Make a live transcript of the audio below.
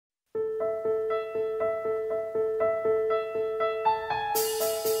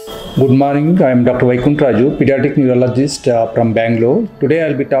Good morning, I am Dr. Vykunta Raju, pediatric neurologist from Bangalore. Today I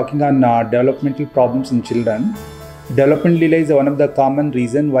will be talking on developmental problems in children. Developmental delay is one of the common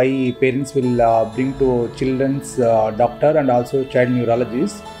reasons why parents will bring to children's doctor and also child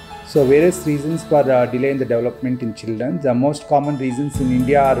neurologist. So various reasons for delay in the development in children. The most common reasons in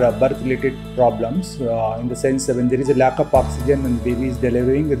India are birth-related problems, in the sense when there is a lack of oxygen and baby is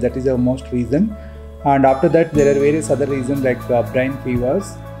delivering, that is the most reason. And after that there are various other reasons like brain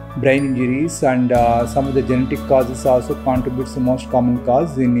fevers, brain injuries, and some of the genetic causes also contributes the most common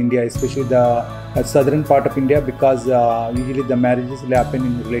cause in India, especially the southern part of India, because usually the marriages will happen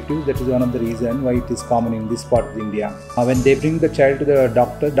in relatives. That is one of the reasons why it is common in this part of India. When they bring the child to the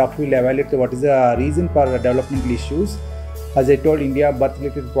doctor will evaluate what is the reason for developmental issues. As I told, India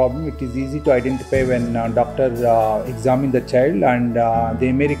birth-related problem, it is easy to identify when doctor examine the child, and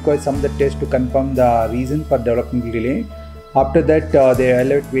they may require some of the tests to confirm the reason for developmental delay. After that, they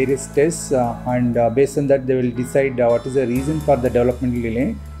evaluate various tests, and based on that, they will decide what is the reason for the developmental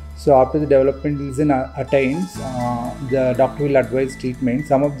delay. So, after the developmental reason attains, the doctor will advise treatment.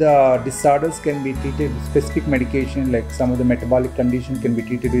 Some of the disorders can be treated with specific medication, like some of the metabolic condition can be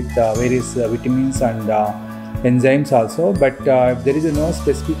treated with various vitamins and enzymes also. But if there is no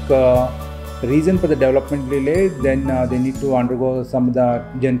specific reason for the developmental delay, then they need to undergo some of the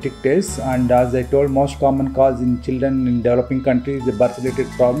genetic tests. And as I told, most common cause in children in developing countries is the birth-related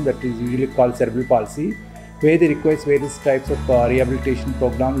problem, that is usually called cerebral palsy, where they require various types of rehabilitation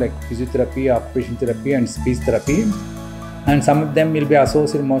program like physiotherapy, occupational therapy, and speech therapy. And some of them will be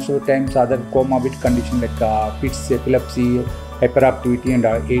associated most of the times other comorbid conditions like fits, epilepsy, hyperactivity, and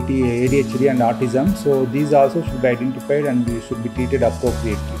ADHD and autism. So these also should be identified and should be treated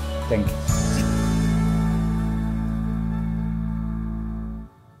appropriately. Thank you.